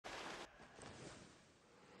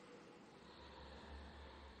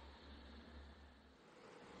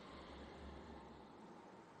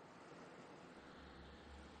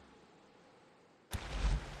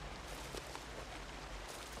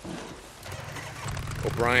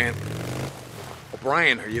O'Brien.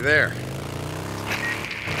 O'Brien, are you there?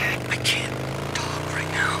 I can't talk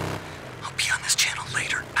right now. I'll be on this channel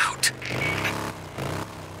later. Out.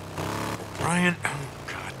 O'Brien? Oh,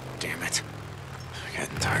 God damn it. I'm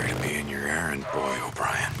getting tired of being your errand boy,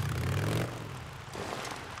 O'Brien.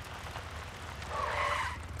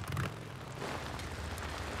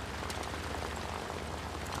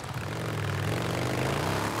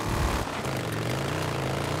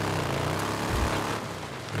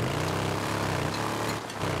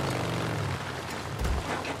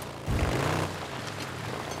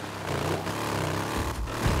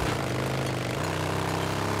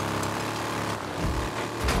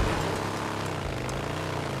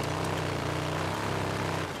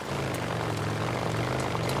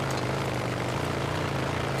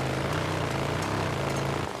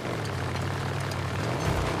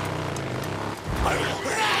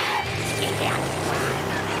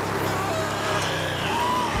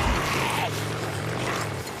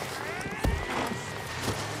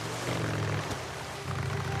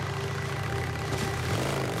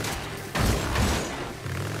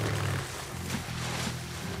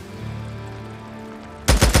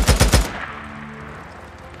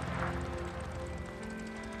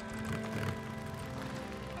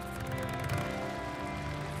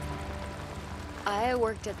 I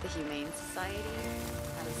worked at the Humane Society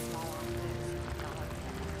at a small office.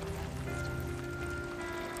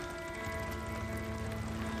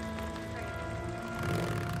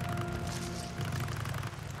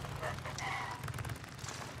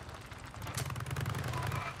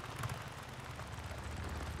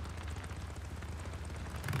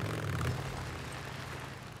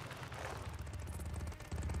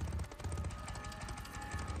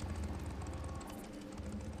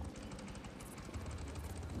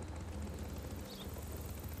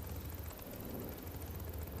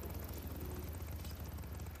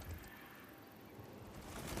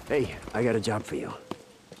 Hey, I got a job for you.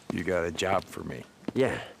 You got a job for me.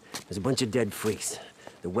 Yeah, there's a bunch of dead freaks.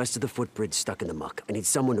 They're west of the footbridge, stuck in the muck. I need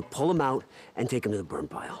someone to pull them out and take them to the burn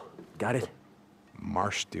pile. Got it?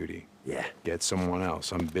 Marsh duty. Yeah. Get someone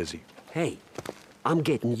else. I'm busy. Hey, I'm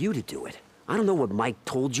getting you to do it. I don't know what Mike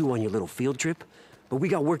told you on your little field trip, but we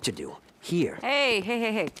got work to do. Here.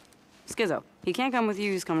 Hey. Skizzo, he can't come with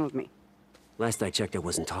you, he's coming with me. Last I checked, I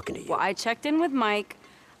wasn't talking to you. Well, I checked in with Mike.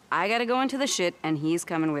 I gotta go into the shit, and he's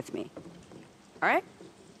coming with me. All right?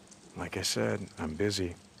 Like I said, I'm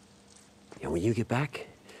busy. And when you get back,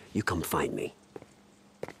 you come find me.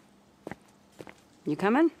 You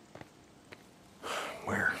coming?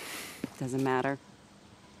 Where? Doesn't matter.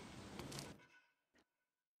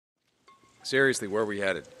 Seriously, where are we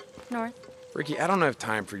headed? North. Ricky, I don't have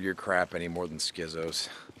time for your crap any more than Skizzo's.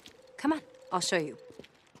 Come on, I'll show you.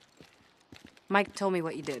 Mike told me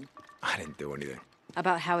what you did. I didn't do anything.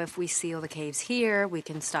 About how if we seal the caves here, we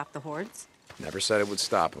can stop the hordes. Never said it would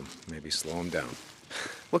stop him. Maybe slow him down.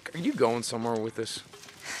 Look, are you going somewhere with this?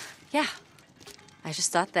 Yeah. I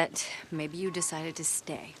just thought that maybe you decided to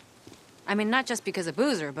stay. I mean, not just because of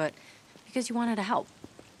Boozer, but because you wanted to help.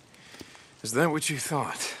 Is that what you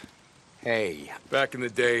thought? Hey, back in the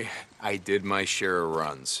day, I did my share of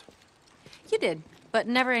runs. You did, but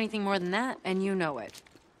never anything more than that, and you know it.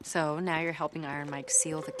 So now you're helping Iron Mike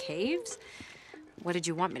seal the caves? What did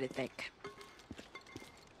you want me to think?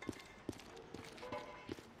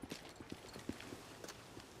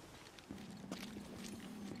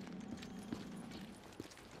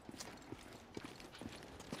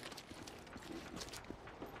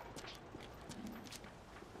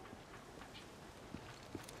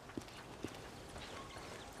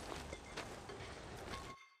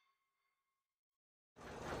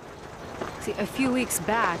 See, a few weeks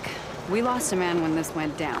back, we lost a man when this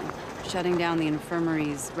went down, shutting down the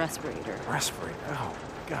infirmary's respirator. Respirator? Oh,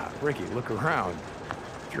 God, Ricky, look around.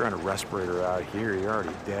 If you're on a respirator out here, you're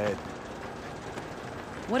already dead.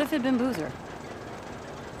 What if it'd been Boozer?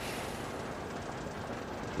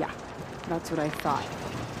 Yeah, that's what I thought.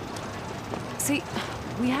 See,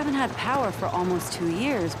 we haven't had power for almost 2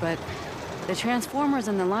 years, but the transformers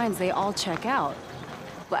and the lines, they all check out.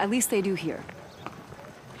 Well, at least they do here.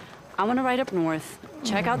 I want to ride up north,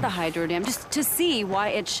 check out the hydro dam, just to see why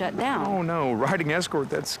it shut down. Oh, no, riding escort,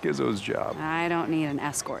 that's Skizzo's job. I don't need an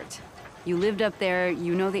escort. You lived up there,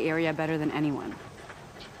 you know the area better than anyone.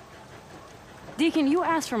 Deacon, you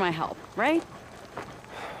asked for my help, right?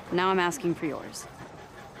 Now I'm asking for yours.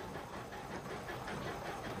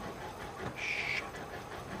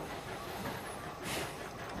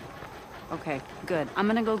 Okay, good. I'm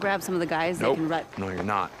gonna go grab some of the guys that can ride. No, you're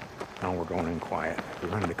not. No, we're going in quiet. We're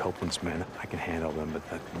running to Copeland's men. I can handle them, but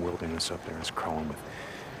that wilderness up there is crawling with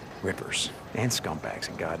Rippers and scumbags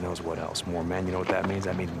and God knows what else. More men, you know what that means?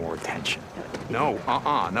 That means more attention. No,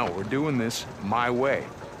 no, we're doing this my way.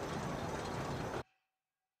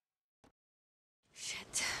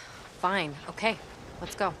 Shit. Fine. Okay.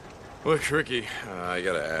 Let's go. Look, Ricky, I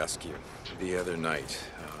gotta ask you. The other night,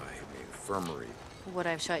 in the infirmary. Would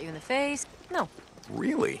I have shot you in the face? No.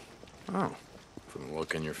 Really? Oh. From the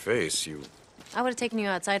look on your face, you... I would have taken you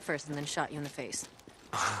outside first and then shot you in the face.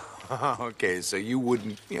 Okay, so you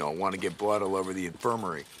wouldn't, want to get blood all over the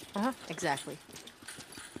infirmary. Uh-huh. Exactly.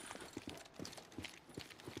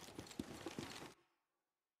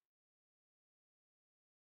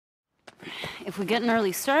 If we get an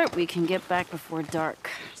early start, we can get back before dark.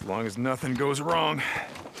 As long as nothing goes wrong.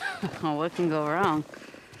 Oh, what can go wrong?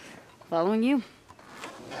 Following you?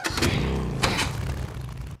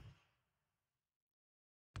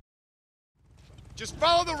 Just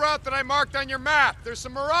follow the route that I marked on your map. There's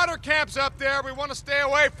some marauder camps up there we want to stay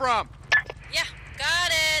away from. Yeah,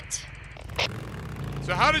 got it.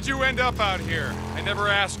 So how did you end up out here? I never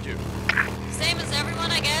asked you. Same as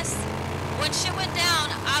everyone, I guess. When shit went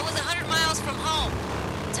down, I was 100 miles from home.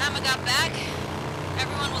 By the time I got back,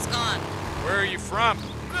 everyone was gone. Where are you from?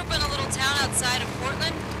 Grew up in a little town outside of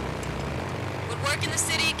Portland. Would work in the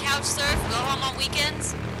city, couch surf, go home on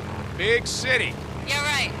weekends. Big city. Yeah,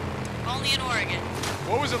 right. Only in Oregon.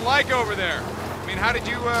 What was it like over there? I mean, how did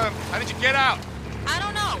you get out? I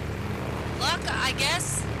don't know. Luck, I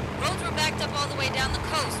guess. Roads were backed up all the way down the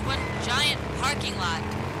coast. One giant parking lot.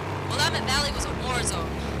 Willamette Valley was a war zone.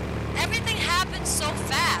 Everything happened so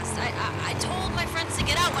fast. I told my friends to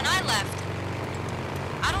get out when I left.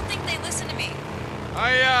 I don't think they listened to me.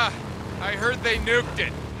 I heard they nuked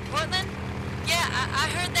it. Portland? Yeah, I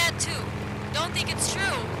heard that too. Don't think it's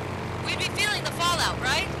true. We'd be feeling the fallout,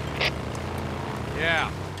 right?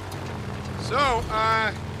 Yeah. So,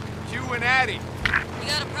 you and Addie. You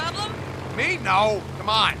got a problem? Me? No. Come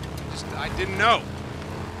on. I didn't know.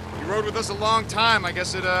 You rode with us a long time. I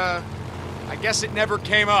guess it never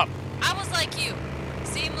came up. I was like you.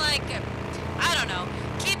 Seemed like, I don't know,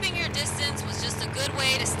 keeping your distance was just a good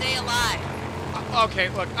way to stay alive. Okay,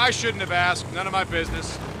 look, I shouldn't have asked. None of my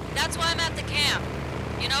business. That's why I'm at the camp.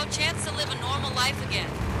 You know, chance to live a normal life again.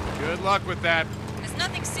 Good luck with that. It's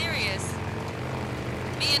nothing serious.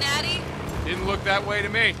 Me and Addie? Didn't look that way to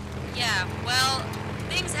me. Yeah, well,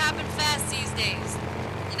 things happen fast these days.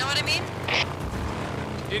 You know what I mean?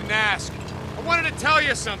 Didn't ask. I wanted to tell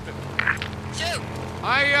you something. Shoot.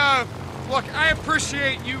 Look, I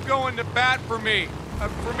appreciate you going to bat for me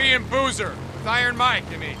and Boozer, with Iron Mike,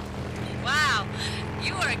 I mean. Wow,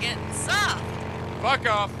 you are getting soft. Fuck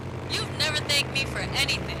off. You've never thanked me for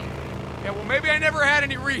anything. Yeah, well, maybe I never had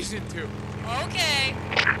any reason to. Okay.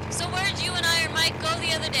 So where'd you and Iron Mike go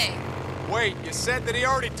the other day? Wait, you said that he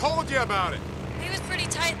already told you about it. He was pretty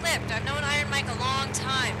tight-lipped. I've known Iron Mike a long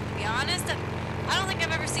time. To be honest, I don't think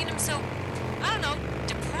I've ever seen him so, I don't know,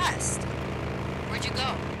 depressed. Where'd you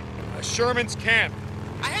go? Sherman's camp.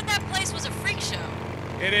 I heard that place was a freak show.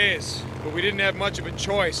 It is, but we didn't have much of a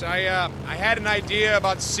choice. I had an idea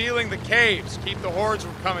about sealing the caves, keep the hordes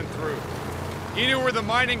from coming through. He knew where the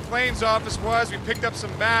mining claims office was. We picked up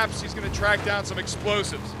some maps. He's gonna track down some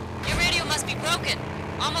explosives. Your radio must be broken.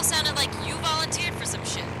 Almost sounded like you volunteered for some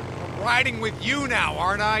shit. I'm riding with you now,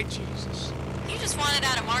 aren't I? Jesus. You just wanted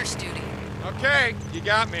out of marsh duty. Okay, you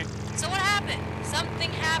got me. So what happened? Something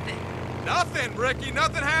happened. Nothing, Ricky.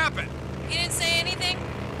 Nothing happened. He didn't say anything?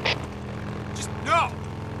 Just no,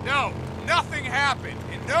 nothing happened.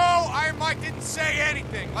 And no, Iron Mike didn't say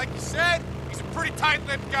anything. Like you said, he's a pretty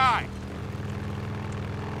tight-lipped guy.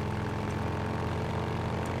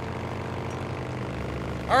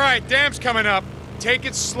 All right, dam's coming up. Take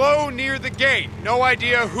it slow near the gate. No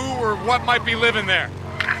idea who or what might be living there.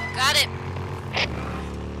 Got it.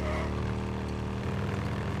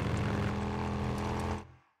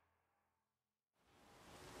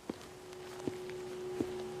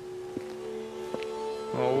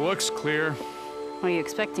 Oh, looks clear. Are you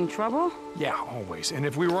expecting trouble? Yeah, always. And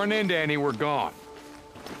if we run into any, we're gone.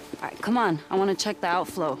 All right, come on. I want to check the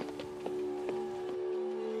outflow.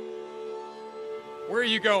 Where are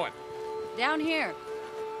you going? Down here.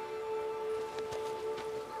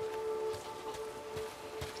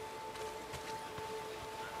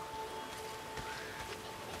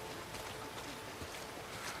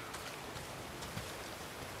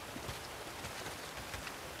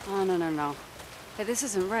 Oh, no. Hey, this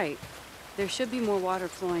isn't right. There should be more water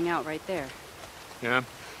flowing out right there. Yeah?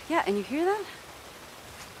 Yeah, and you hear that?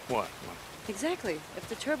 What? Exactly. If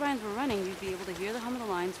the turbines were running, you'd be able to hear the hum of the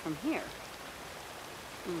lines from here.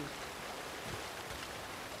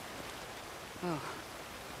 Oh.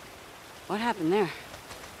 What happened there?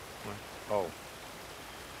 What? Oh.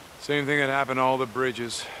 Same thing that happened to all the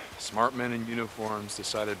bridges. Smart men in uniforms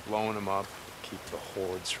decided blowing them up would keep the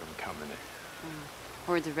hordes from coming in.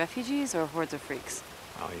 Hordes of refugees or hordes of freaks?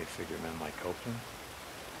 Oh, you figure men like Copeland?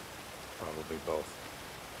 Probably both.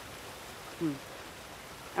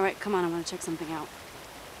 All right, come on, I want to check something out.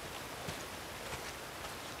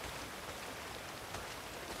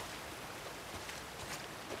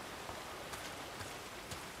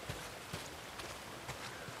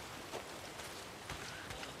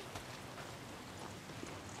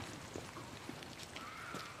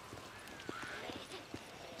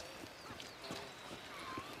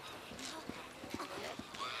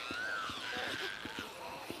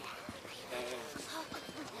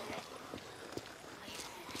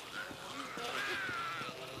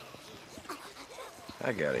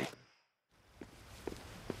 I got it.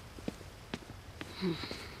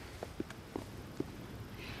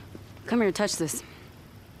 Come here, touch this.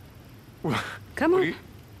 Come on.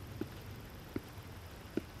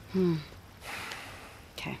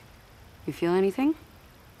 Okay. You feel anything?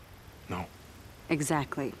 No.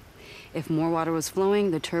 Exactly. If more water was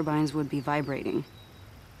flowing, the turbines would be vibrating.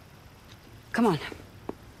 Come on.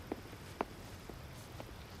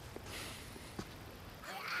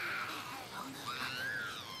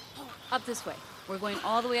 Up this way. We're going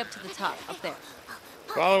all the way up to the top, up there.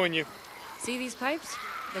 Following you. See these pipes?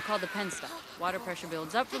 They're called the penstock. Water pressure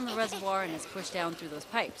builds up from the reservoir and is pushed down through those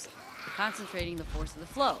pipes, concentrating the force of the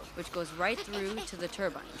flow, which goes right through to the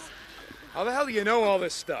turbines. How the hell do you know all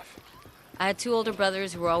this stuff? I had two older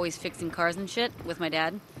brothers who were always fixing cars and shit with my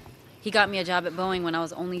dad. He got me a job at Boeing when I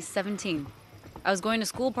was only 17. I was going to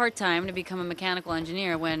school part-time to become a mechanical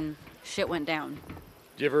engineer when shit went down.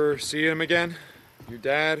 Did you ever see him again? Your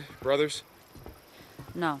dad, brothers?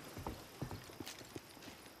 No.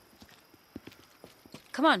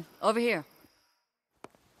 Come on, over here.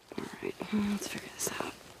 All right, let's figure this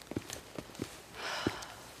out.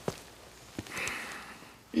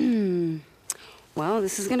 Well,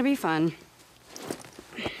 this is gonna be fun.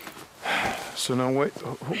 So now wait.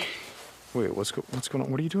 Wait, what's going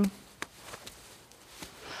on? What are you doing?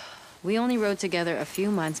 We only rode together a few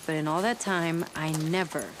months, but in all that time, I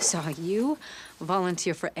never saw you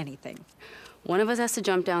volunteer for anything. One of us has to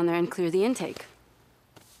jump down there and clear the intake.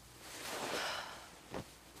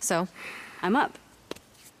 So, I'm up.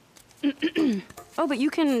 Oh, but you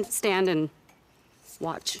can stand and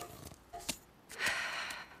watch.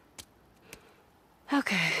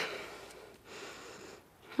 Okay.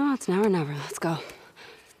 Oh, it's now or never. Let's go.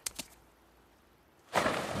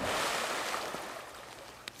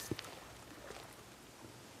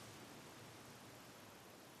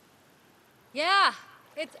 Yeah,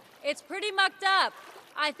 it's pretty mucked up.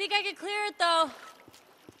 I think I can clear it though.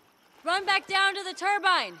 Run back down to the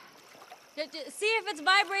turbine. See if it's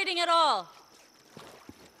vibrating at all.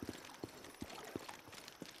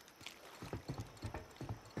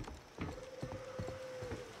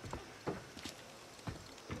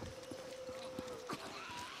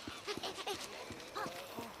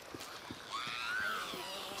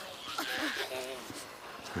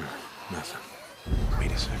 Nothing.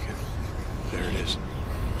 Wait a second. There it is.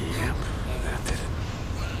 Yep, that did it.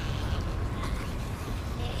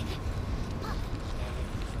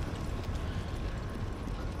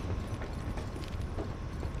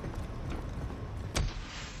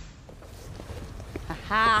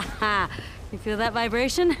 Ha ha! You feel that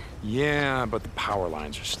vibration? Yeah, but the power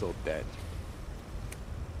lines are still dead.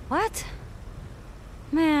 What?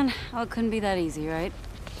 Man, oh, it couldn't be that easy, right?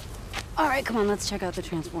 All right, come on, let's check out the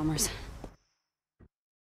transformers.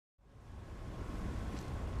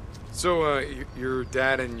 So, your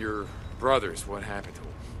dad and your brothers, what happened to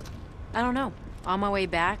them? I don't know. On my way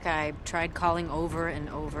back, I tried calling over and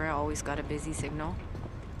over. I always got a busy signal.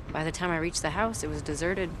 By the time I reached the house, it was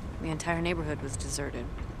deserted. The entire neighborhood was deserted.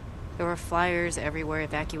 There were flyers everywhere,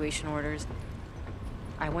 evacuation orders.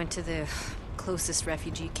 I went to the closest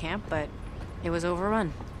refugee camp, but it was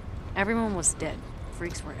overrun. Everyone was dead.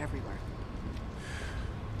 Freaks were everywhere.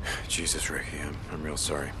 Jesus, Ricky, I'm real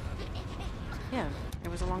sorry. Yeah, it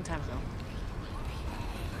was a long time ago.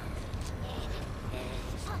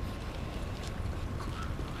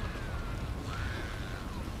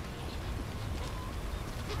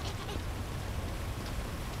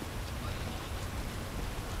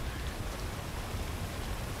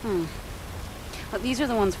 But these are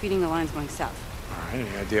the ones feeding the lines going south. All right,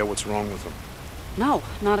 any idea what's wrong with them? No,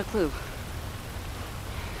 not a clue.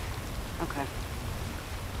 Okay.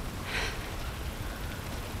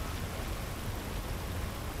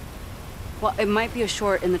 Well, it might be a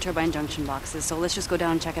short in the turbine junction boxes, so let's just go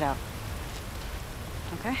down and check it out.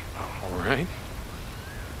 Okay? All right.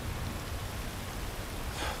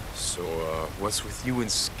 So, what's with you and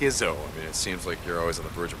Skizzo? I mean, it seems like you're always on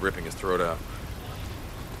the verge of ripping his throat out.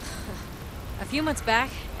 A few months back,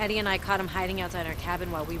 Eddie and I caught him hiding outside our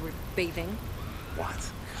cabin while we were bathing. What?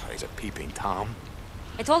 God, he's a peeping Tom.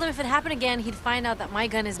 I told him if it happened again, he'd find out that my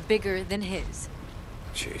gun is bigger than his.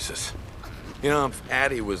 Jesus. You know, if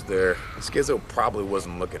Addie was there, Skizzo probably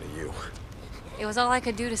wasn't looking at you. It was all I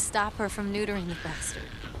could do to stop her from neutering the bastard.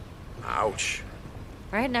 Ouch.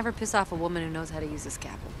 Right? Never piss off a woman who knows how to use a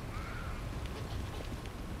scalpel.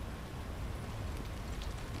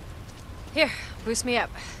 Here, boost me up.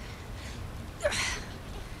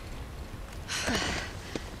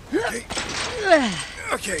 Okay.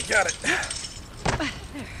 Okay, got it. There.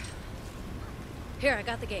 Here, I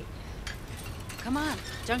got the gate. Come on,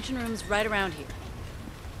 junction room's right around here.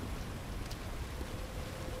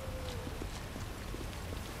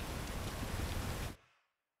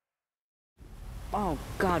 Oh,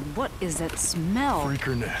 God, what is that smell?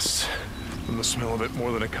 Freaker nest. From the smell of it,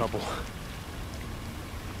 more than a couple.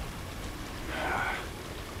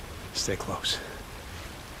 Stay close.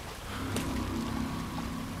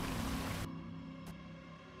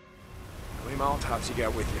 How many Molotovs you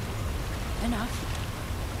got with you? Enough.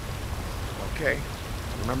 Okay.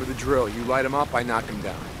 Remember the drill. You light them up, I knock them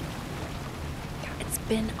down. It's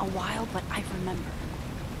been a while, but I remember.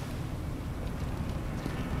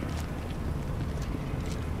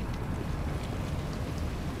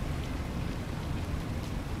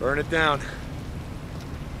 Burn it down.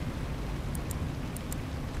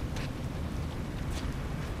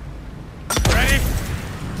 Ready?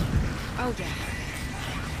 Oh, yeah.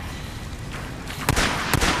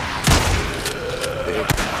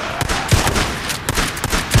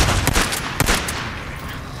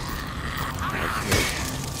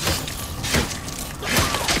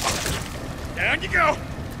 Down you go!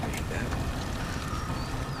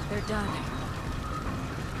 They're done.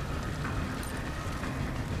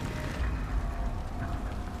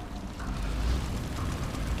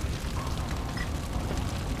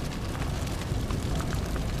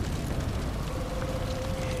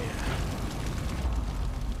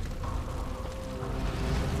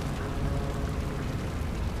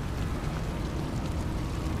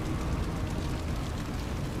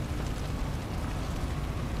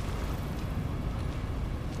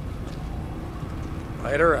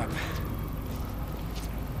 Light her up.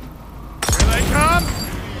 Here they come!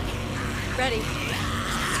 Ready.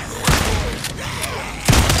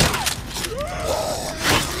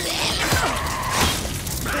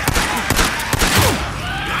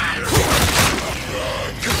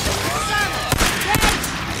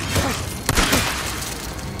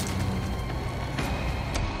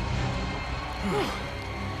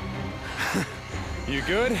 You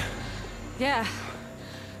good? Yeah.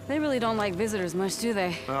 They really don't like visitors much, do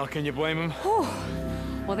they? Well, can you blame him? Whew.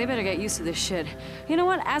 Well, they better get used to this shit. You know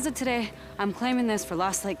what? As of today, I'm claiming this for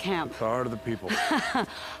Lost Lake Camp. Power to the people.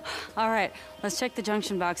 All right, let's check the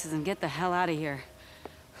junction boxes and get the hell out of here.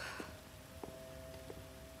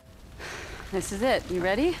 This is it. You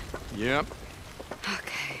ready? Yep.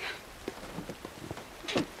 Okay.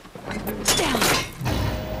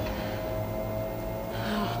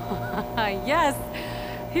 Yes!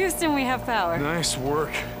 Houston, we have power. Nice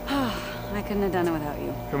work. I couldn't have done it without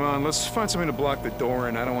you. Come on, let's find something to block the door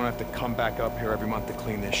in. I don't want to have to come back up here every month to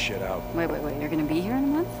clean this shit out. Wait. You're gonna be here in a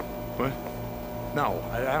month? What? No,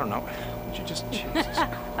 I don't know. Would you just... Jesus.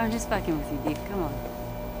 I'm just fucking with you, Beef. Come on.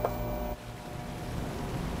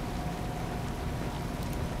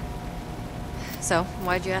 So,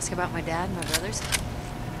 why'd you ask about my dad and my brothers?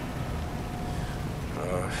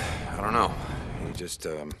 I don't know. You just,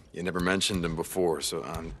 you never mentioned him before, so,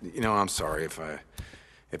 you know, I'm sorry if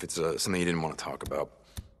it's something you didn't want to talk about.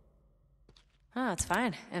 Oh, it's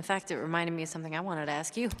fine. In fact, it reminded me of something I wanted to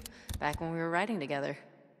ask you back when we were riding together.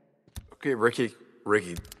 Okay,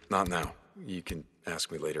 Ricky, not now. You can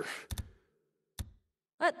ask me later.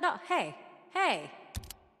 What? No, hey.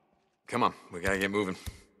 Come on, we gotta get moving.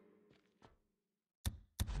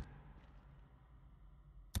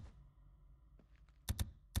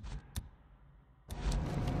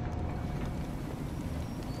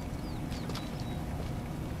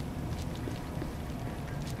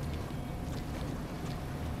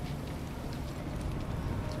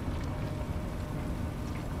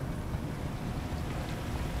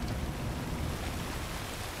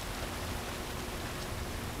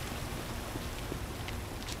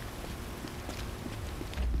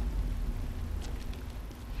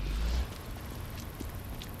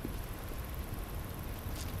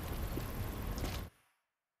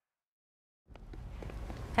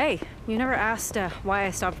 Hey, you never asked why I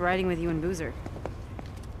stopped riding with you and Boozer.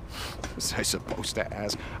 was I supposed to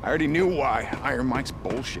ask? I already knew why. Iron Mike's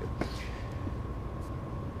bullshit.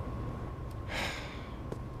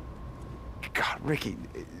 God, Ricky,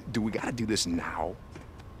 do we gotta do this now?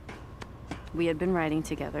 We had been riding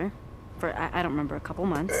together for, I don't remember, a couple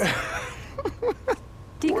months.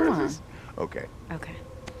 D, come on. Okay. Okay.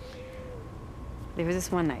 There was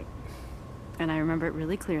this one night, and I remember it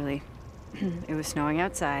really clearly. It was snowing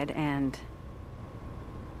outside, and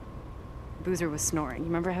Boozer was snoring. You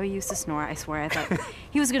remember how he used to snore? I swear I thought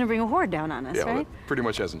he was gonna bring a horde down on us, Yeah, right? well, that pretty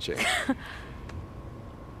much hasn't changed.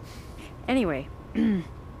 Anyway,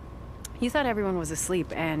 you thought everyone was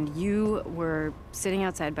asleep, and you were sitting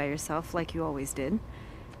outside by yourself like you always did,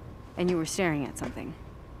 and you were staring at something.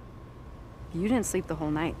 You didn't sleep the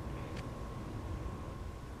whole night.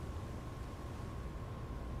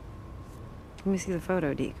 Let me see the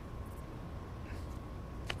photo, Deke.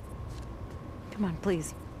 Come on,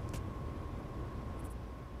 please.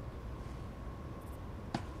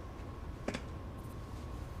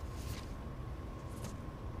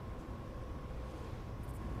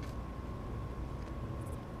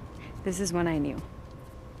 This is when I knew.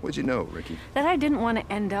 What'd you know, Ricky? That I didn't want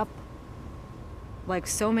to end up like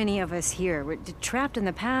so many of us here. We're trapped in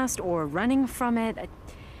the past or running from it.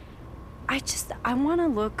 I want to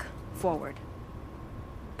look forward.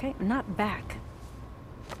 Okay? Not back.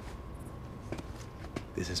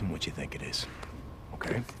 This isn't what you think it is,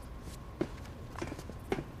 okay?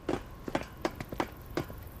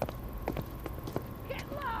 Get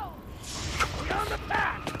low! Beyond the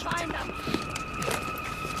back! Find them!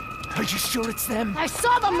 Are you sure it's them? I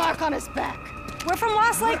saw the mark on his back! We're from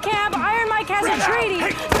Lost Lake Camp. Iron Mike has a treaty.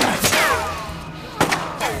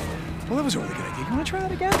 Well, that was a really good idea. You wanna try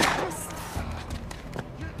that again?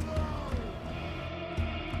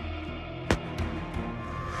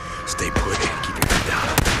 Stay put. Keep your head down.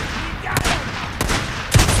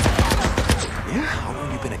 Yeah? How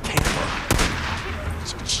long you been a camper?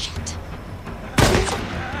 Shit.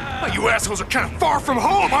 Oh, you assholes are kind of far from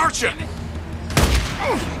home, aren't you? Taking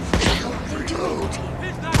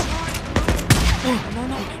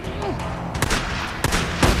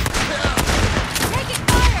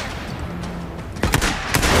fire!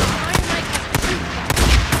 Iron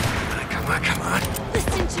Mike has a Come on.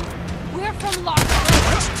 Listen to me. We're from Lost Lake.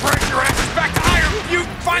 Let's drag your asses back to Iron Butte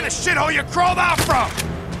and find the shithole you crawled out from!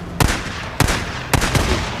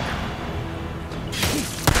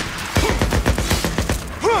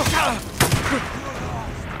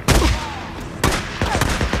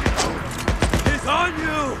 It's on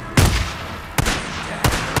you!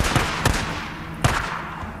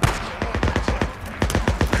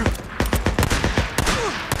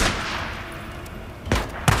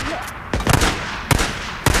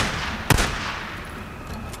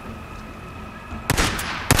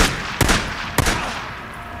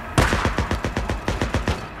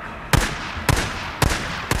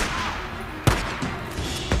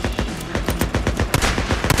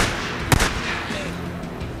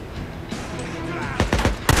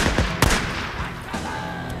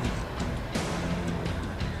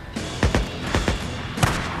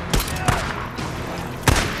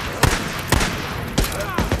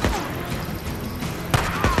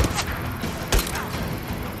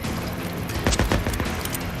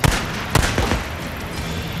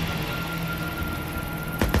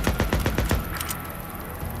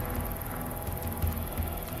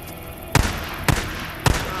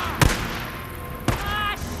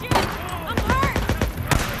 Ah, shit! I'm hurt!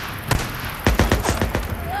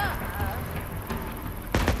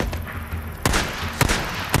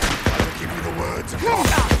 I'll give you the words.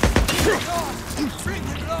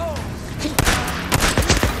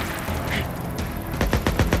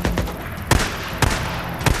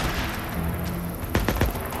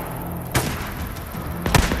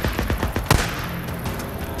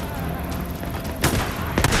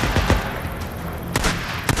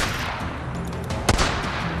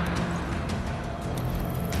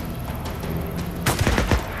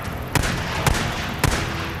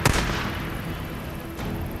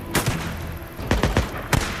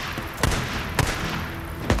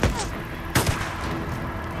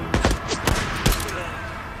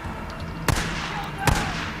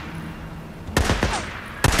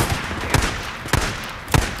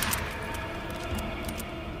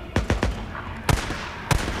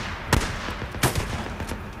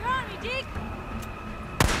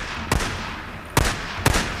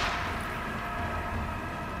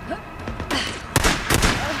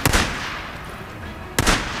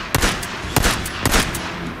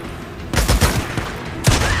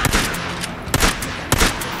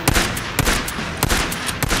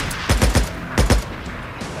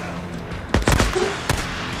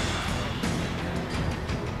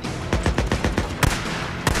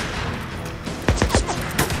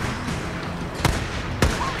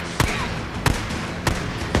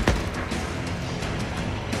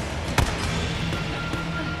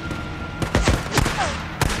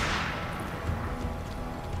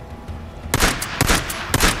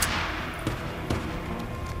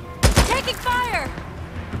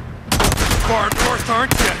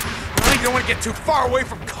 aren't you? Well, you don't want to get too far away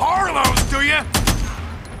from Carlos, do you?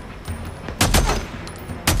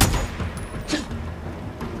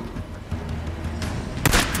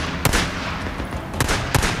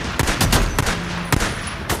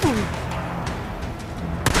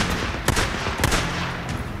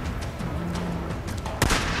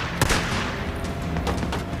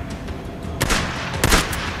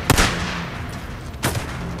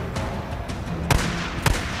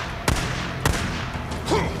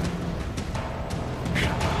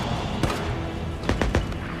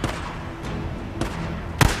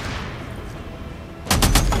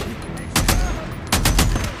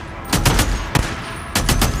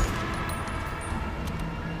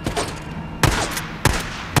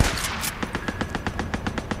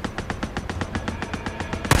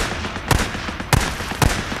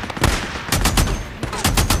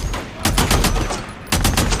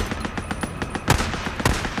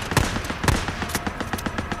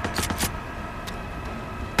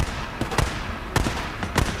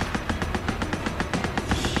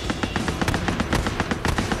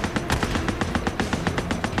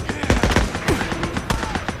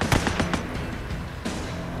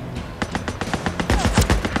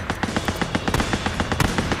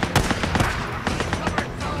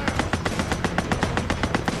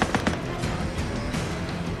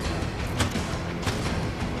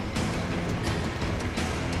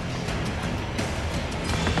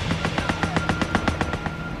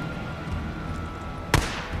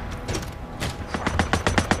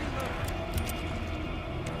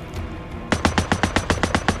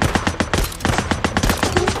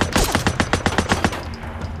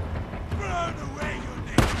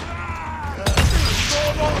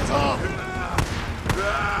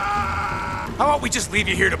 How about we just leave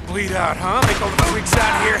you here to bleed out, huh? Make all the freaks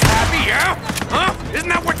out here happy, yeah? Huh? Isn't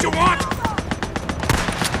that what you want?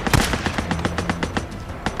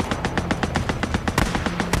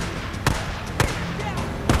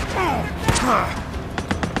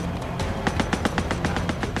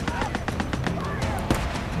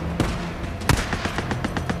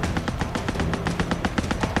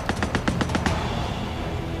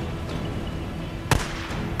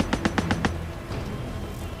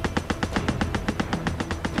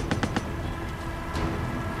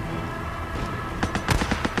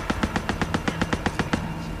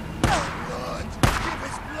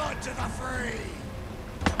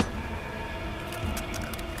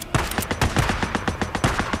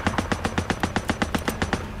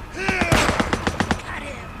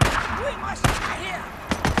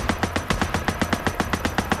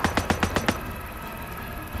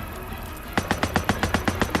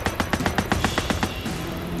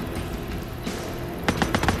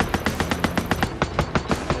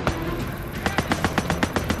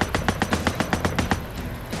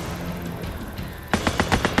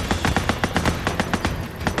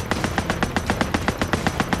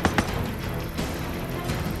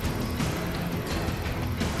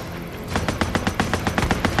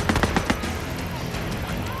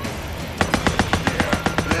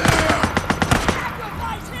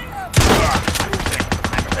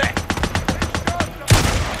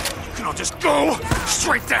 Just go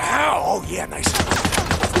straight to hell! Oh yeah, nice.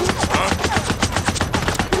 Huh?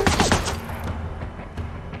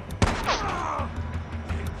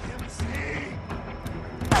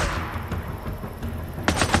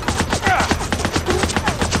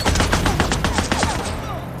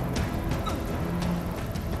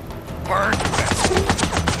 Burn!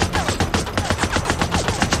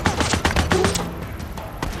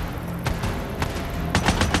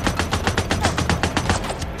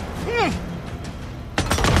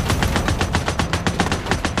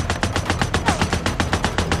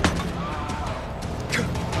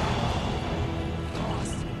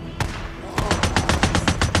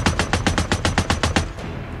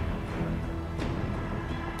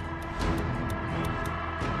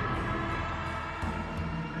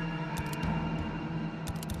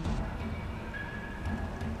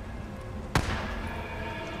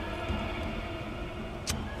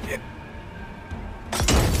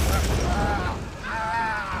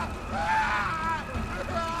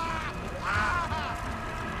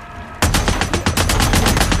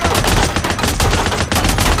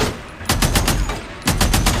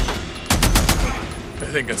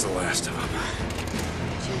 I think that's the last of them.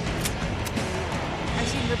 I've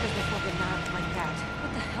seen rippers before, but not like that.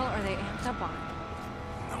 What the hell are they amped up on?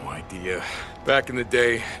 No idea. Back in the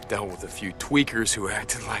day, dealt with a few tweakers who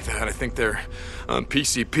acted like that. I think they're on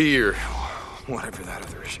PCP or whatever that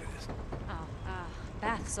other shit is. Oh,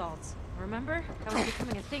 bath salts. Remember? That was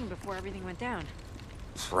becoming a thing before everything went down.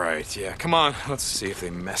 Right, yeah. Come on, let's see if they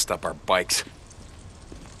messed up our bikes.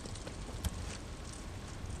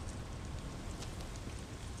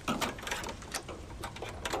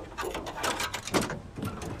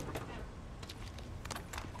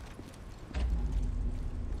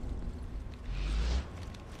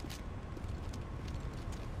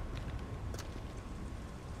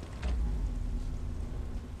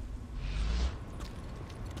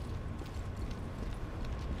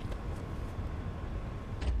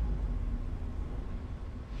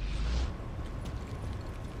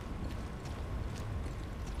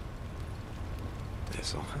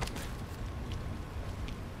 guess I'll help.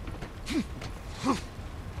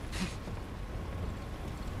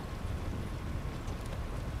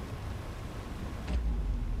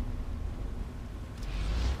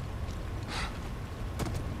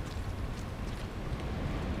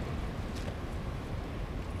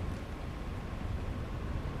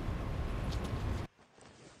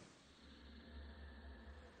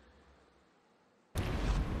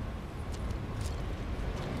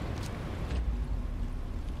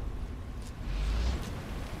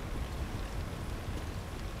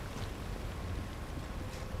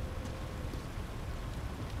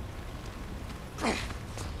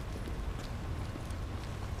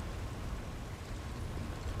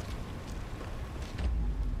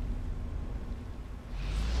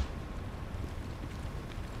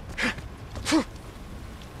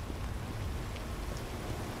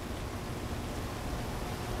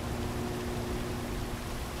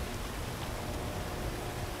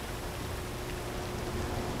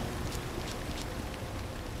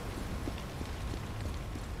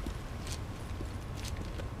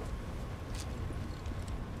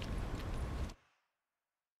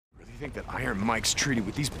 You think that Iron Mike's treaty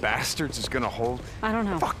with these bastards is gonna hold? I don't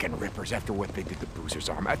know. Fucking rippers after what they did to Boozer's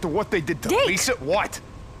arm, after what they did to Dick! Lisa, what?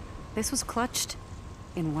 This was clutched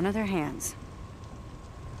in one of their hands.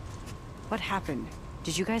 What happened?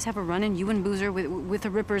 Did you guys have a run-in, you and Boozer, with the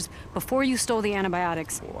Rippers before you stole the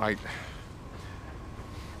antibiotics? Well,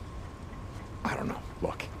 I don't know.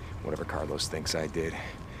 Look, whatever Carlos thinks I did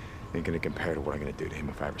ain't gonna compare to what I'm gonna do to him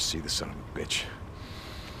if I ever see the son of a bitch.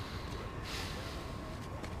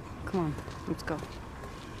 Come on, let's go.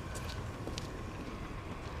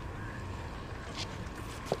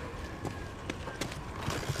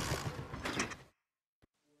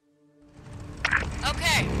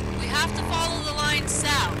 Okay, we have to follow the line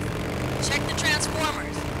south. Check the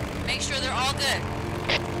transformers. Make sure they're all good.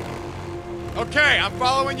 Okay, I'm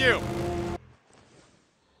following you.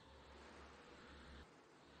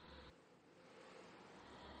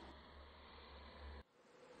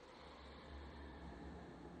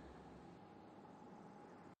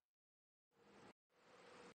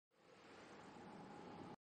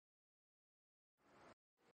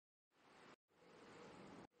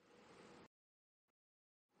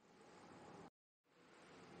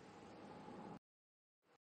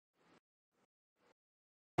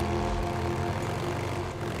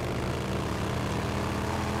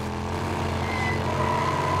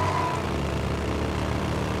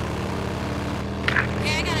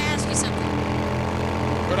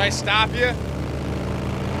 Could I stop you?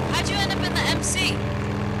 How'd you end up in the MC?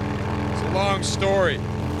 It's a long story.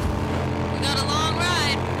 We got a long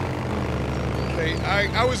ride. Okay,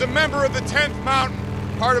 I was a member of the 10th Mountain,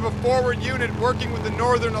 part of a forward unit working with the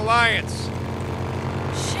Northern Alliance.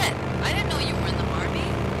 Shit, I didn't know you were in the Army.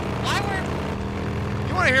 Why were...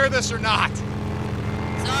 You want to hear this or not?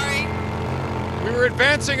 Sorry. We were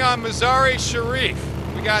advancing on Mazar-e Sharif.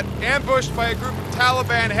 We got ambushed by a group of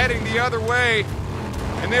Taliban heading the other way,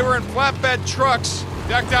 and they were in flatbed trucks,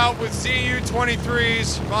 decked out with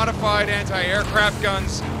ZU-23s, modified anti-aircraft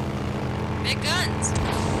guns. Big guns.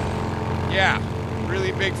 Yeah,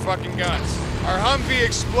 really big fucking guns. Our Humvee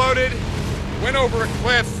exploded, went over a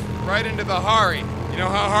cliff, right into the Hari. You know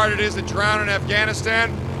how hard it is to drown in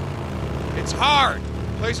Afghanistan? It's hard.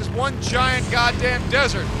 The place is one giant goddamn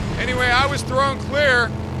desert. Anyway, I was thrown clear,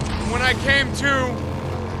 and when I came to,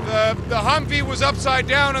 the Humvee was upside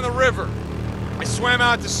down in the river. I swam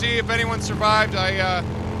out to see if anyone survived.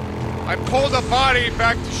 I pulled a body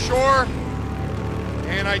back to shore,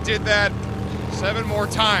 and I did that 7 more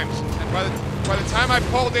times. And by the time I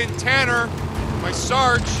pulled in Tanner, my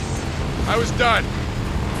Sarge, I was done.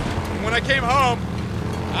 And when I came home,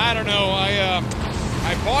 I don't know,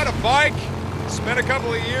 I bought a bike, spent a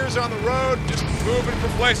couple of years on the road, just moving from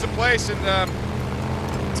place to place, and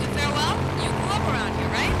To farewell? You grew up around here,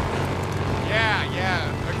 right? Yeah.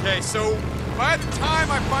 Okay, so by the time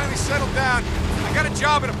I finally settled down, I got a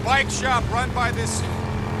job at a bike shop run by this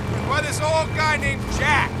old guy named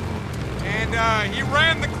Jack. And he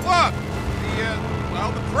ran the club.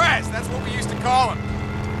 The press, that's what we used to call him.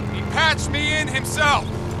 He patched me in himself.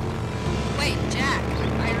 Wait, Jack.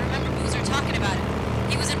 I remember Boozer talking about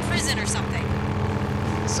it. He was in prison or something.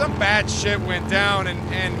 Some bad shit went down,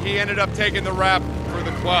 and he ended up taking the rap for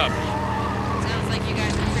the club. Sounds like you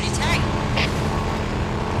guys were pretty tight.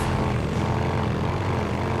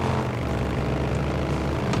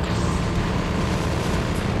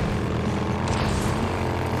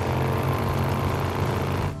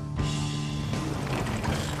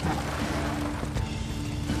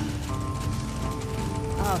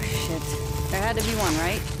 Oh, shit. There had to be one,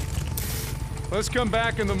 right? Let's come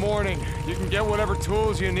back in the morning. You can get whatever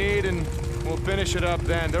tools you need, and we'll finish it up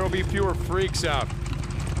then. There'll be fewer freaks out.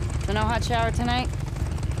 So no hot shower tonight?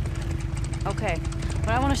 Okay, but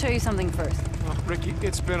I want to show you something first. Oh, Ricky,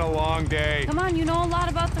 it's been a long day. Come on, you know a lot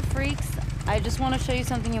about the freaks. I just want to show you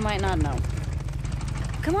something you might not know.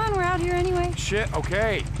 Come on, we're out here anyway. Shit,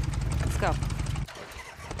 okay. Let's go.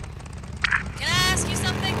 Can I ask you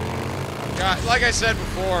something? God, like I said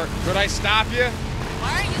before, could I stop you?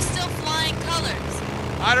 Why are you still flying colors?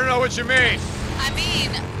 I don't know what you mean. I mean,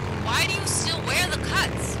 why do you still wear the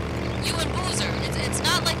cuts? You and Boozer, it's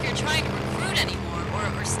not like you're trying to recruit anymore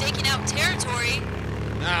or staking out territory.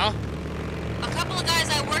 Now? A couple of guys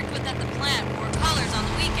I worked with at the plant wore colors on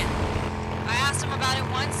the weekend. I asked them about it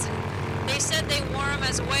once, and they said they wore them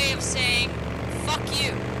as a way of saying, fuck you,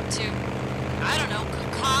 to, I don't know,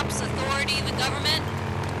 cops, authority, the government.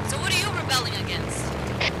 So what are you rebelling against?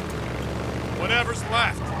 Whatever's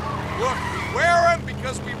left. Look, we wear them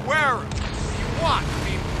because we wear them. What do you want? I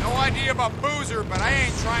mean, no idea about Boozer, but I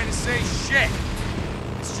ain't trying to say shit.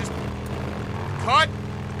 It's just... cut.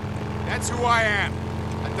 That's who I am.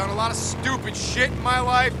 I've done a lot of stupid shit in my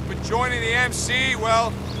life, but joining the MC,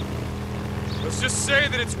 well... let's just say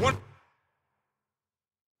that it's one...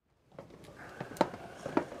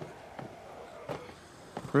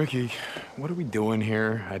 Ricky, what are we doing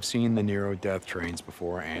here? I've seen the Nero death trains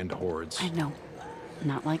before, and hordes. I know.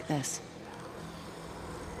 Not like this.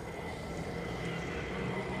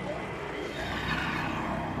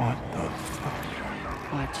 What the fuck?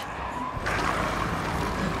 Watch.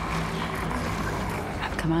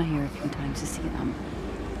 I've come out here a few times to see them.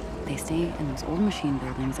 They stay in those old machine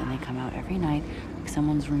buildings and they come out every night like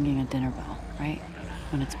someone's ringing a dinner bell, right?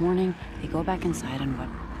 When it's morning, they go back inside and what,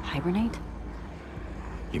 hibernate?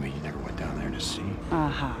 You mean you never went down there to see?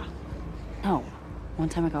 Aha. No. One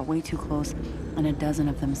time I got way too close and a dozen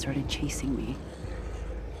of them started chasing me.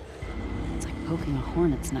 It's like poking a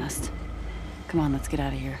hornet's nest. Come on, let's get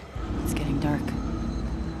out of here. It's getting dark.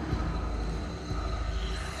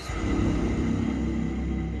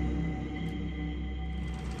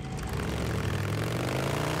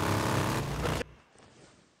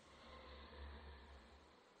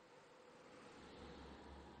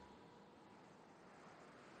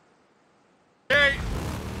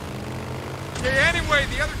 Okay, anyway,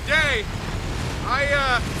 the other day,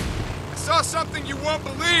 I saw something you won't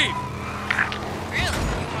believe. Really?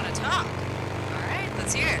 You want to talk? All right,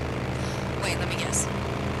 let's hear it. Wait, let me guess.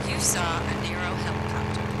 You saw a Nero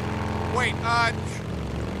helicopter. Wait,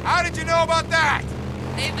 how did you know about that?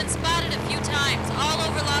 They've been spotted a few times, all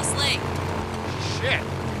over Lost Lake. Shit.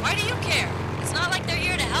 Why do you care? It's not like they're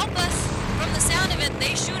here to help us. From the sound of it,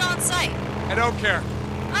 they shoot on sight. I don't care.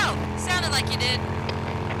 Oh, sounded like you did.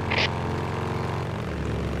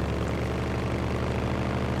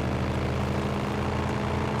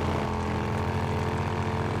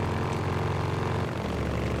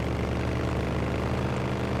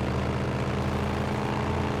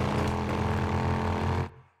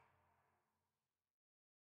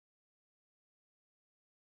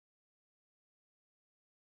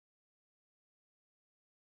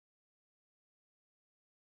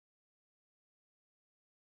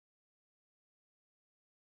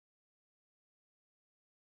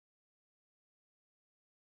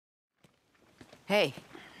 Hey,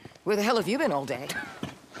 where the hell have you been all day?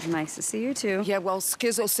 Nice to see you too. Yeah, well,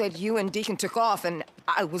 Skizzo said you and Deacon took off, and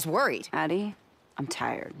I was worried. Addie, I'm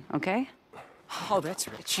tired, okay? Oh, that's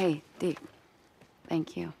rich. Hey, Deke.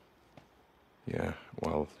 Thank you. Yeah,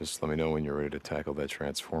 well, just let me know when you're ready to tackle that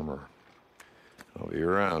transformer. I'll be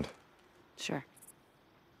around. Sure.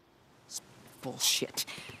 Bullshit.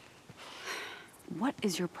 What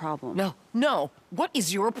is your problem? No. What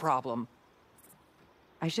is your problem?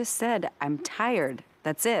 I just said I'm tired.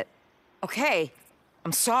 That's it. Okay,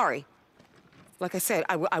 I'm sorry. Like I said,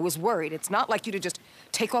 I was worried. It's not like you to just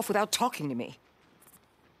take off without talking to me.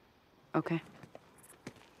 Okay.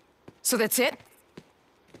 So that's it?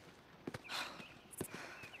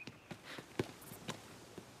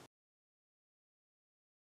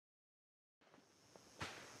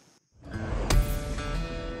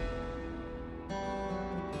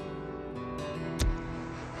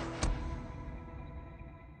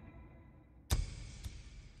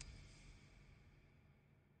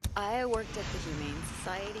 I worked at the Humane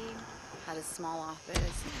Society, had a small office and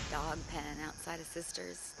a dog pen outside of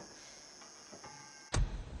Sister's.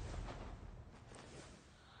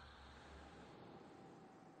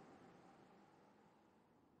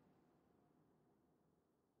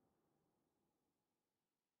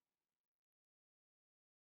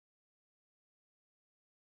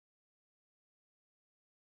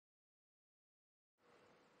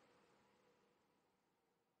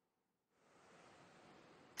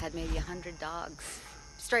 Had maybe 100 dogs.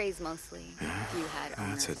 Strays mostly. A few had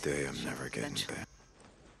owners. That's a day I'm never getting Eventually. back.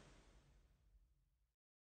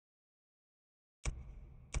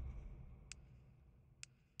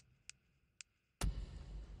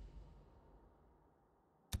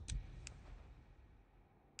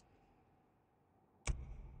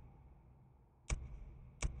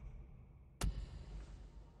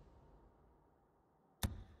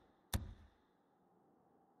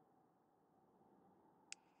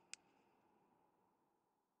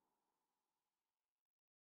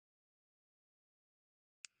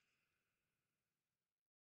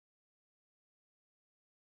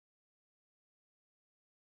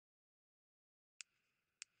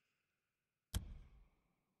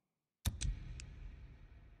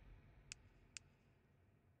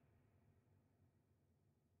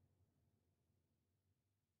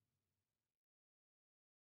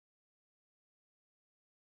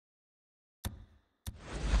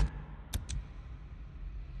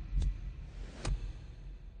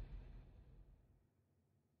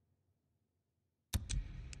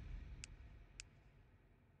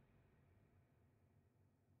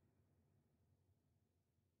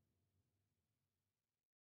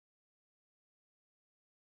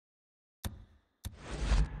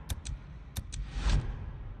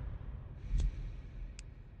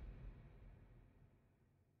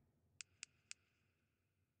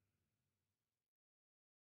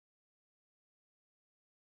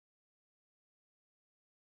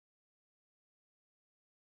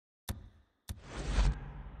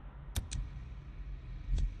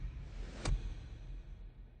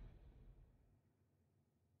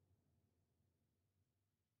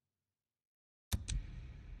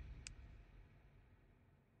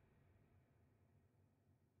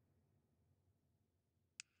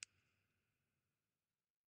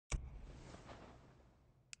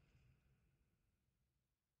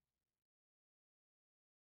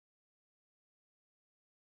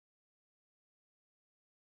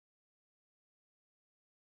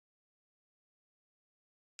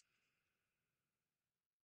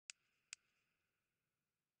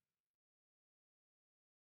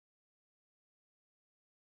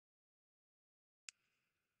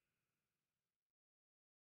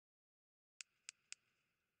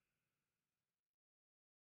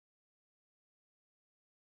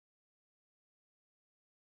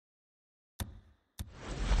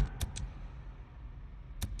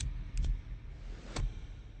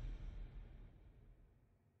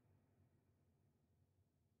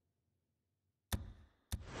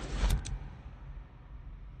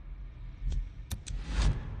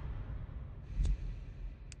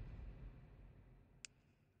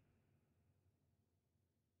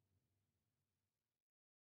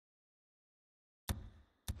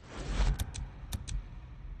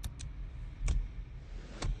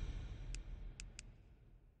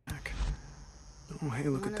 Oh, hey,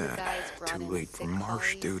 look One at of the guys that. brought Too in a late for sick marsh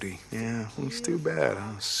collie. duty. Yeah, well, it's too Beautiful bad, dog.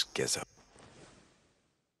 huh? Skizzo.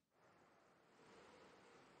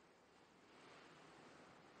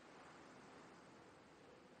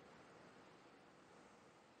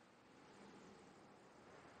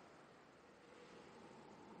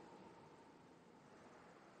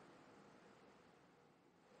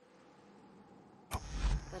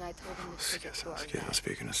 But I told him to take it to our Skizzo. vet.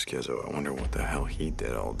 Speaking of Skizzo, I wonder what the hell he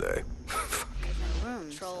did all day. He had no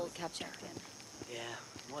room. Trolls kept checked in. Yeah,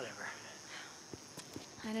 whatever.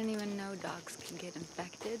 I didn't even know dogs could get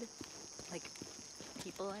infected. Like,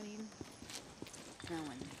 people, I mean. No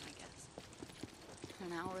one, I guess.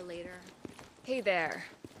 An hour later. Hey there.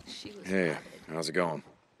 She was Hey, rabid. how's it going?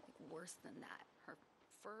 Like, worse than that. Her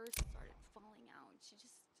fur started falling out. She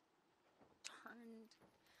just turned.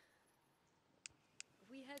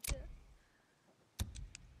 We had to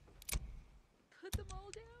put them all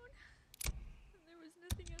down. And there was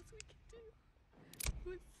nothing else we could do. It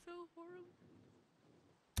was so horrible.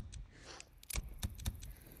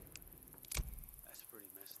 That's pretty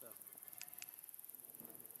messed up.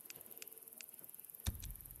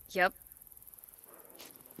 Yep.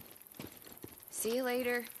 See you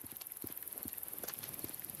later.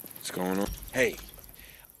 What's going on? Hey,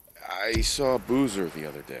 I saw Boozer the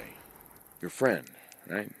other day. Your friend,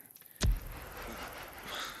 right?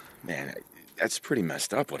 Man, that's pretty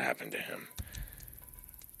messed up what happened to him.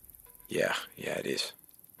 Yeah, it is.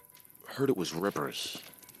 Heard it was rippers.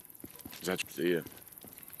 Is that See ya.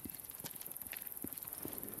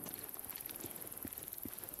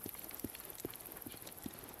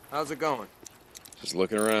 How's it going? Just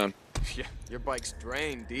looking around. Yeah, your bike's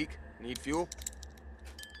drained, Deke. Need fuel?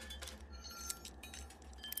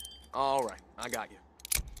 All right, I got you.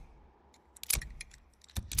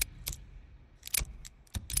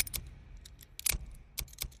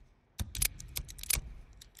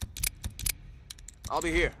 I'll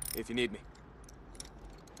be here if you need me.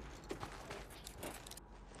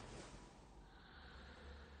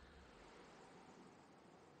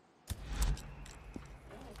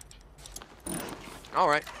 All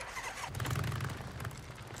right.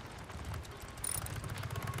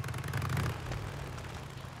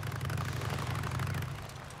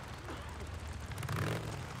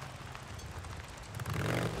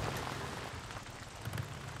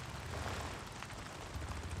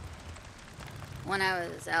 When I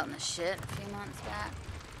was out in the shit a few months back,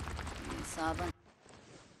 I saw a bunch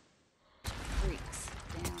of freaks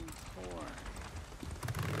down poor.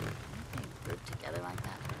 They grouped together like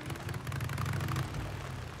that for a reason.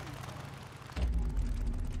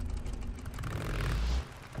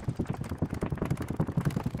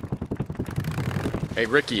 Hey,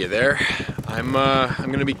 Ricky, you there? I'm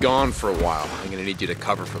gonna be gone for a while. I'm gonna need you to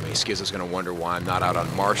cover for me. Skizza's gonna wonder why I'm not out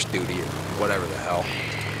on marsh duty or whatever the hell.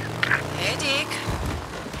 Hey, Deke.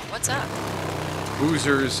 What's up?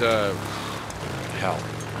 Boozer's, hell.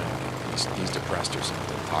 He's depressed or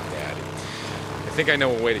something. Talk to Addie. I think I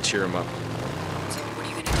know a way to cheer him up. So what are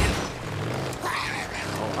you gonna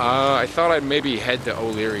do? I thought I'd maybe head to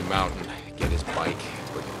O'Leary Mountain, get his bike,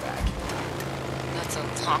 bring it back. That's a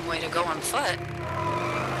long way to go on foot.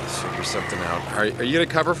 Figure something out. Are you gonna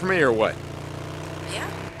cover for me or what? Yeah.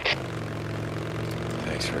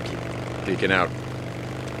 Thanks, Ricky. Deacon out.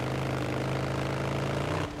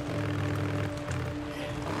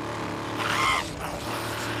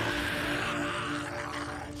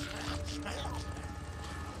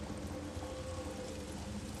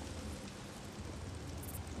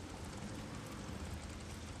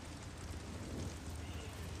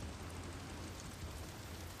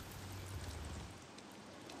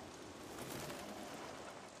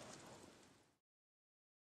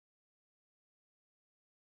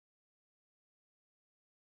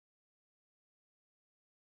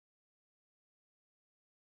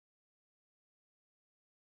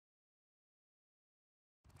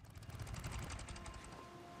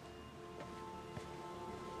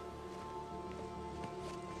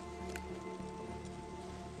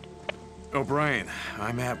 O'Brien,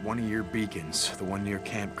 I'm at one of your beacons, the one near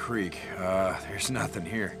Camp Creek. There's nothing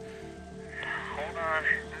here. Hold on.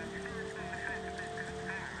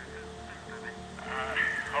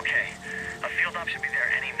 Okay. A field op should be there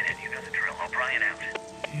any minute. You know the drill. O'Brien out.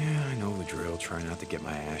 Yeah, I know the drill. Try not to get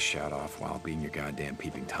my ass shot off while being your goddamn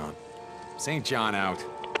peeping Tom. St. John out.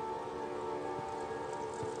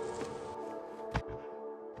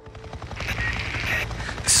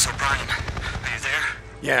 This is O'Brien. Are you there?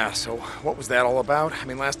 Yeah, so what was that all about? I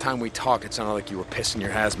mean, last time we talked, it sounded like you were pissing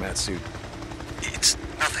your hazmat suit. It's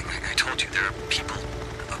nothing. I told you there are people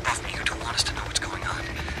above me who don't want us to know what's going on.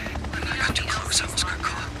 I got too close. I almost got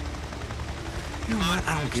caught. You know what?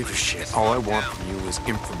 I don't give a shit. All I want from you is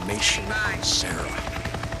information on Sarah.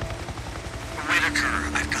 Whitaker,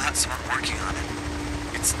 I've got someone working on it.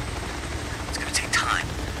 It's gonna take time.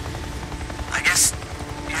 I guess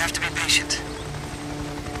you have to be patient.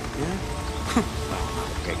 Yeah? Well,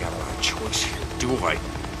 I got a lot of choice here, do I?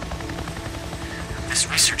 This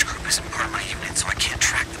research group isn't part of my unit, so I can't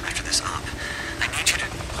track them after this op. I need you to...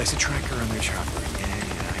 Place a tracker on their chopper.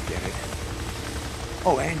 Yeah, I get it.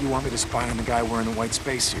 Oh, and you want me to spy on the guy wearing the white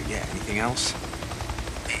spacesuit? Yeah, anything else?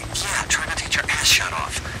 Yeah, try not to get your ass shot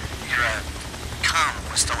off. Your, comm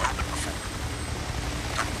was still open before.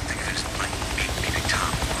 Don't think of it as, like, beeping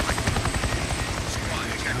Tom. Or like...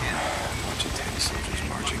 Bunch of tank soldiers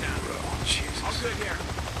marching in a row. Jesus. All good here.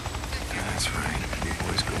 Yeah, that's right. You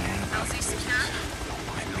boys go on about your business. Don't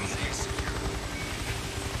mind me.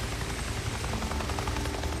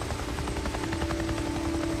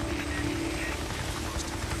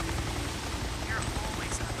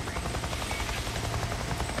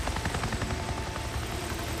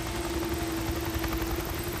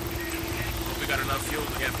 We got enough fuel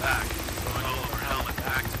to get back. Going all over hell and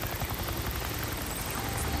back today.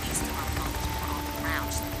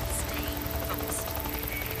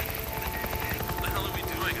 What the hell are we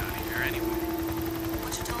doing out here anyway?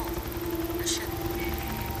 What you told? Your shit.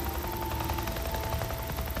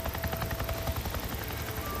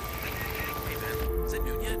 Hey, man. Is it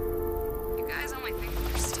noon yet? You guys only think with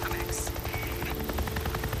your stomachs.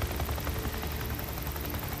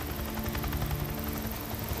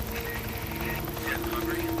 Getting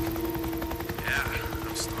hungry? Yeah,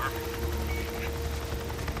 I'm starving.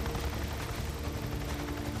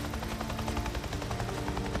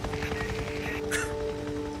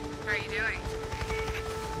 How are you doing?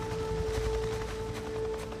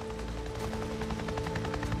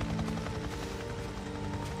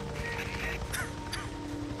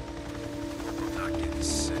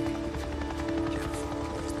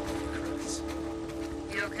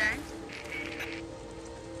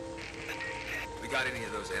 got any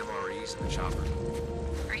of those MREs in the chopper?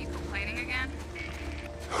 Are you complaining again?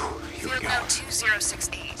 Field note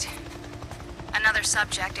 2068. Another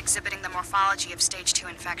subject exhibiting the morphology of stage 2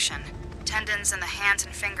 infection. Tendons in the hands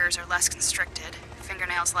and fingers are less constricted,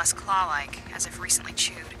 fingernails less claw-like, as if recently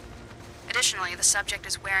chewed. Additionally, the subject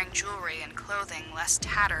is wearing jewelry and clothing less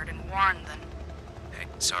tattered and worn than... Hey,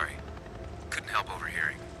 sorry. Couldn't help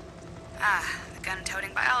overhearing. Ah, the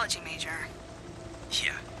gun-toting biology major.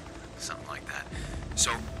 Yeah, something like that.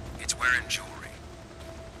 So, it's wearing jewelry.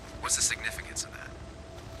 What's the significance of that?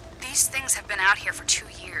 These things have been out here for 2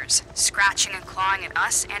 years, scratching and clawing at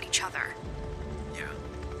us and each other. Yeah.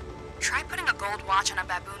 Try putting a gold watch on a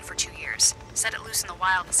baboon for 2 years. Set it loose in the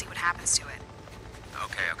wild and see what happens to it.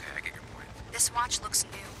 Okay, I get your point. This watch looks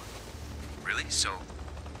new. Really? So,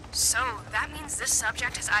 that means this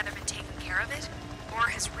subject has either been taking care of it, or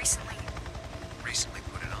has recently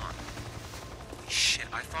put it on. Holy shit,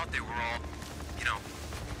 I thought they were all, you know...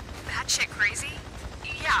 That shit crazy?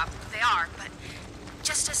 Yeah, they are, but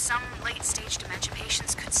just as some late-stage dementia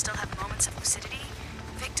patients could still have moments of lucidity,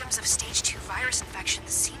 victims of stage 2 virus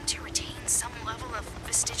infections seem to retain some level of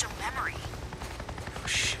vestigial memory. Oh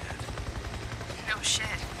shit. No shit.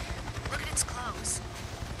 Look at its clothes.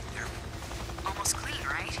 They're almost clean,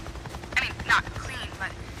 right? I mean, not clean,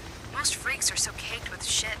 but most freaks are so caked with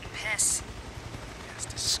shit and piss. Yeah, it's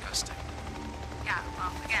disgusting. Yeah,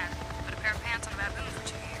 well, again, put a pair of pants on a baboon for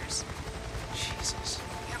 2 years. Jesus.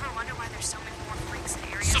 You ever wonder why there's so many more freaks in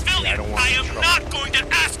areas... Civilian, I am not going to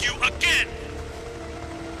ask you again!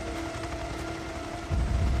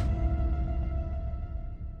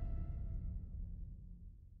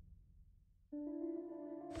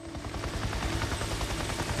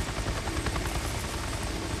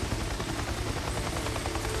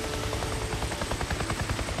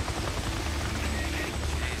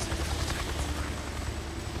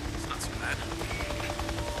 It's not so bad.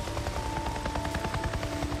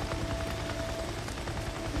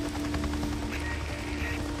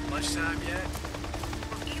 Lunchtime yet?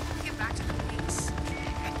 We'll be able to get back to the police.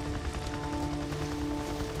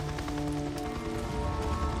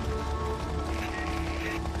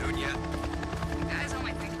 Noon yet? You guys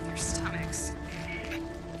only think with your stomachs.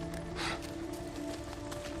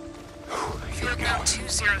 Field note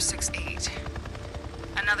 2068.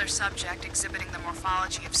 Another subject exhibiting the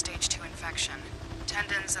morphology of stage 2 infection.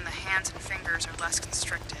 Tendons in the hands and fingers are less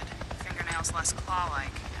constricted, fingernails less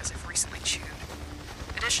claw-like, as if recently chewed.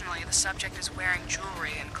 Additionally, the subject is wearing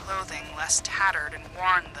jewelry and clothing less tattered and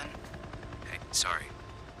worn than... Hey, sorry.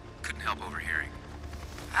 Couldn't help overhearing.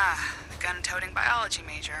 Ah, the gun-toting biology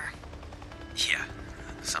major. Yeah,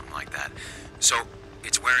 something like that. So,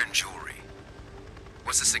 it's wearing jewelry.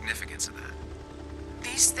 What's the significance of that?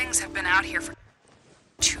 These things have been out here for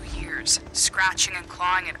 2 years, scratching and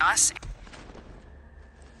clawing at us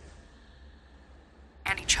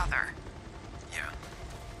and each other. Yeah.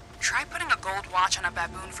 Try putting a gold watch on a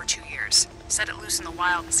baboon for 2 years. Set it loose in the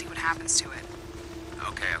wild and see what happens to it.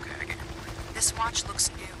 Okay, I get your point. This watch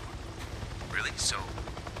looks new. Really? So,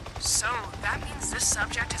 that means this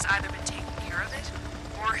subject has either been taking care of it,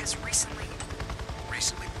 or has recently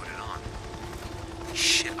put it on. Holy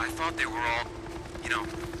shit, I thought they were all, you know...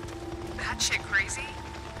 That shit crazy?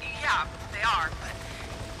 Yeah, they are, but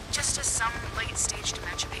just as some late-stage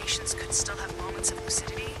dementia patients could still have moments of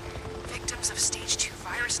lucidity, victims of stage 2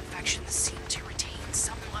 virus infections seem to retain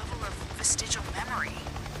some level of vestigial memory.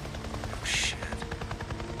 Oh shit.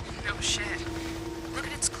 No shit. Look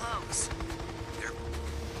at its clothes. They're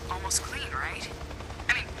almost clean, right?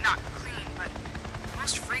 I mean, not clean, but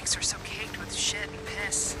most freaks are so caked with shit and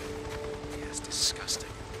piss. Yeah, it's disgusting.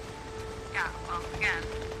 Yeah, well, again,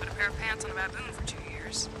 put a pair of pants on a baboon for 2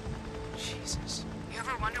 years. Jesus. You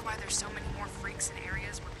ever wonder why there's so many more freaks in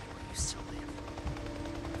areas where people used to live?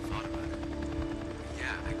 Thought about it.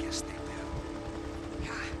 Yeah, I guess they do.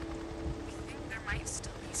 Yeah. We think there might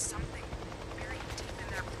still be something buried deep in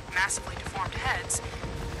their massively deformed heads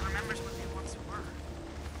that remembers what they once were.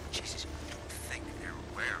 Jesus, you don't think they're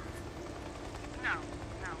aware of... No,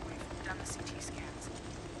 we've done the CT scans.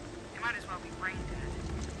 They might as well be brain dead,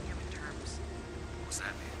 in human terms. What's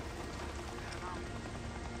that mean? I don't know.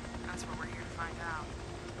 That's what we're here to find out.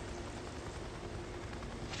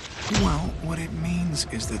 Well, what it means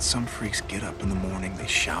is that some freaks get up in the morning, they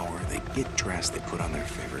shower, they get dressed, they put on their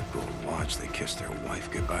favorite gold watch, they kiss their wife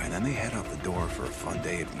goodbye, and then they head out the door for a fun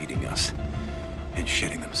day of meeting us and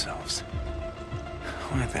shitting themselves.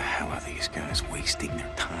 Why the hell are these guys wasting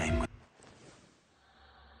their time with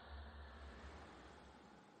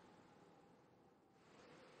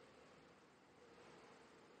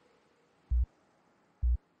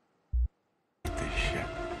this shit?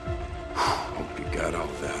 Hope you got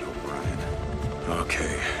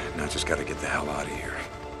Okay, now just gotta get the hell out of here.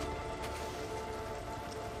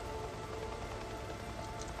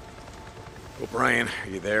 O'Brien, are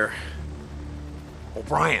you there?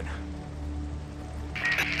 O'Brien!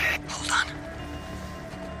 Hold on.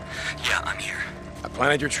 Yeah, I'm here. I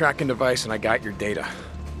planted your tracking device and I got your data.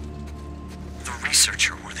 The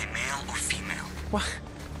researcher, were they male or female? What?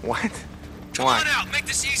 What? Come on out, make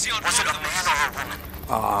this easy on Was it a both of us. man or a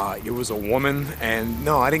woman? It was a woman, and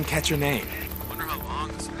no, I didn't catch her name. Wonder how long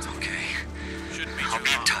this will take. Okay. Shouldn't be I'll too be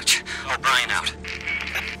in long. touch. O'Brien out.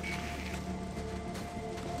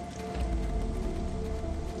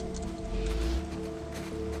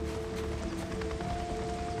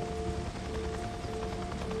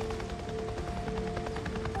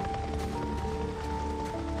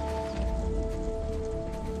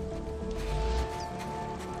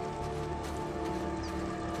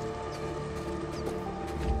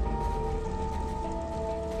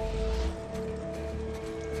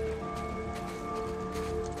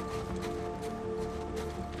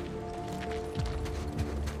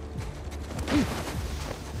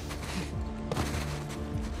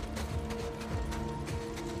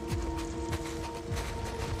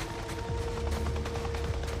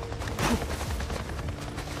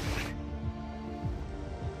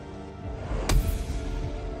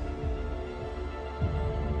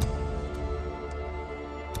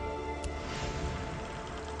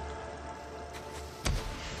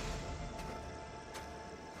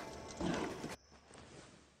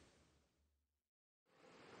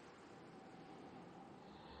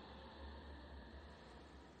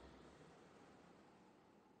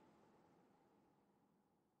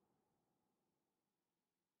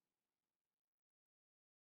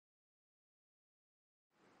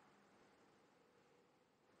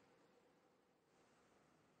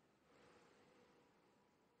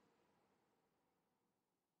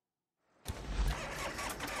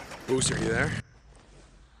 Booster, you there?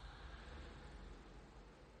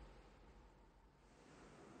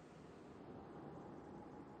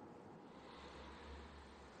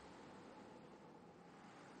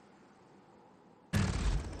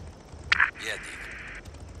 Yeah,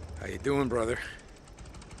 Deke. How you doing, brother?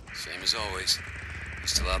 Same as always. You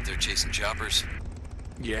still out there chasing choppers?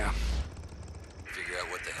 Yeah. Figure out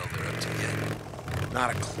what the hell they're up to yet.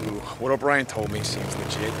 Not a clue. What O'Brien told me seems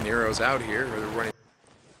legit. Nero's out here, or they're running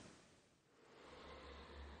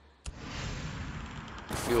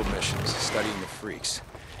field missions, studying the freaks.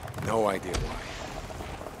 No idea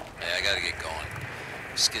why. Hey, I gotta get going.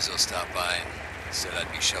 Skizzo stopped by and said I'd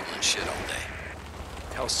be shoveling shit all day.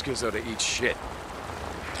 Tell Skizzo to eat shit.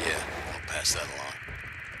 Yeah, I'll pass that along.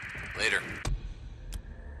 Later.